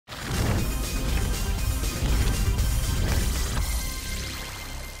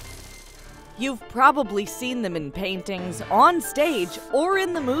You've probably seen them in paintings, on stage, or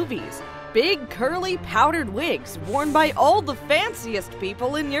in the movies. Big, curly, powdered wigs worn by all the fanciest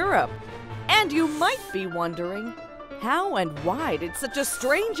people in Europe. And you might be wondering, how and why did such a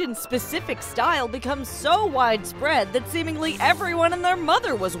strange and specific style become so widespread that seemingly everyone and their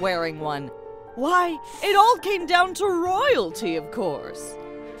mother was wearing one? Why, it all came down to royalty, of course.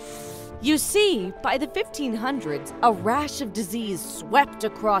 You see, by the 1500s, a rash of disease swept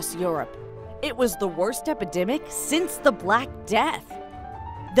across Europe. It was the worst epidemic since the Black Death.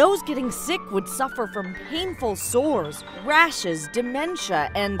 Those getting sick would suffer from painful sores, rashes,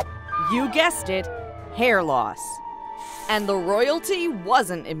 dementia, and, you guessed it, hair loss. And the royalty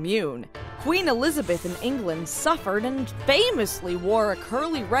wasn't immune. Queen Elizabeth in England suffered and famously wore a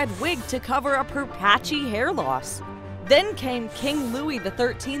curly red wig to cover up her patchy hair loss. Then came King Louis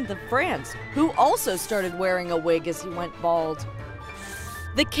XIII of France, who also started wearing a wig as he went bald.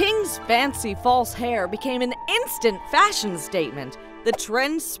 The king's fancy false hair became an instant fashion statement. The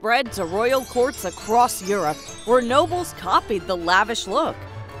trend spread to royal courts across Europe, where nobles copied the lavish look.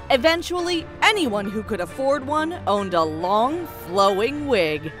 Eventually, anyone who could afford one owned a long, flowing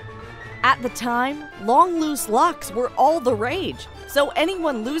wig. At the time, long, loose locks were all the rage, so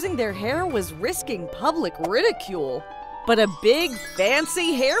anyone losing their hair was risking public ridicule. But a big,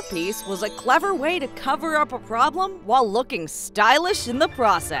 fancy hairpiece was a clever way to cover up a problem while looking stylish in the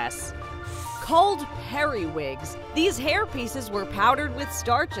process. Called periwigs, these hairpieces were powdered with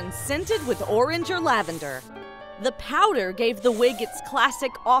starch and scented with orange or lavender. The powder gave the wig its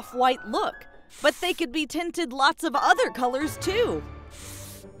classic off-white look, but they could be tinted lots of other colors too.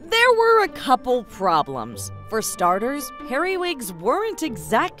 There were a couple problems. For starters, periwigs weren't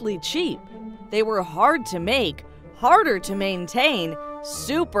exactly cheap. They were hard to make, harder to maintain,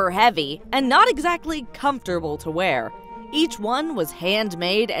 super heavy, and not exactly comfortable to wear. Each one was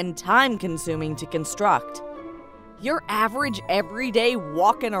handmade and time-consuming to construct. Your average everyday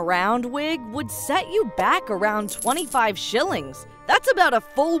walking around wig would set you back around 25 shillings. That's about a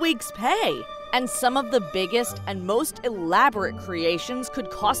full week's pay. And some of the biggest and most elaborate creations could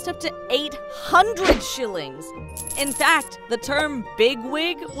cost up to 800 shillings. In fact, the term big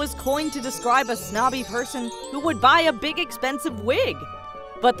wig was coined to describe a snobby person who would buy a big expensive wig.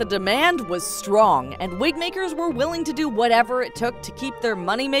 But the demand was strong, and wig makers were willing to do whatever it took to keep their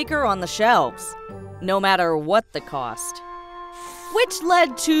moneymaker on the shelves, no matter what the cost. Which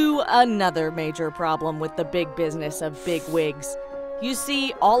led to another major problem with the big business of big wigs. You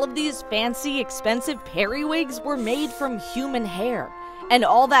see, all of these fancy, expensive periwigs were made from human hair, and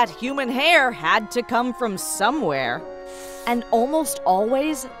all that human hair had to come from somewhere. And almost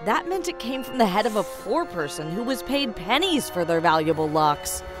always, that meant it came from the head of a poor person who was paid pennies for their valuable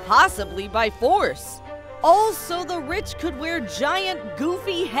locks, possibly by force. Also, the rich could wear giant,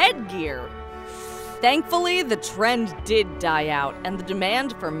 goofy headgear. Thankfully, the trend did die out, and the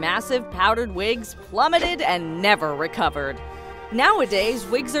demand for massive powdered wigs plummeted and never recovered. Nowadays,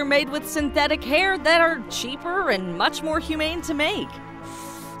 wigs are made with synthetic hair that are cheaper and much more humane to make.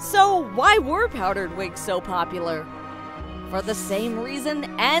 So why were powdered wigs so popular? For the same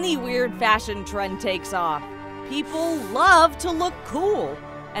reason any weird fashion trend takes off. People love to look cool,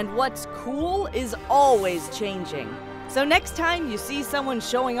 and what's cool is always changing. So next time you see someone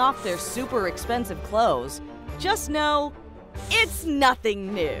showing off their super expensive clothes, just know it's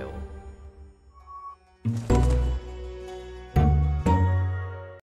nothing new.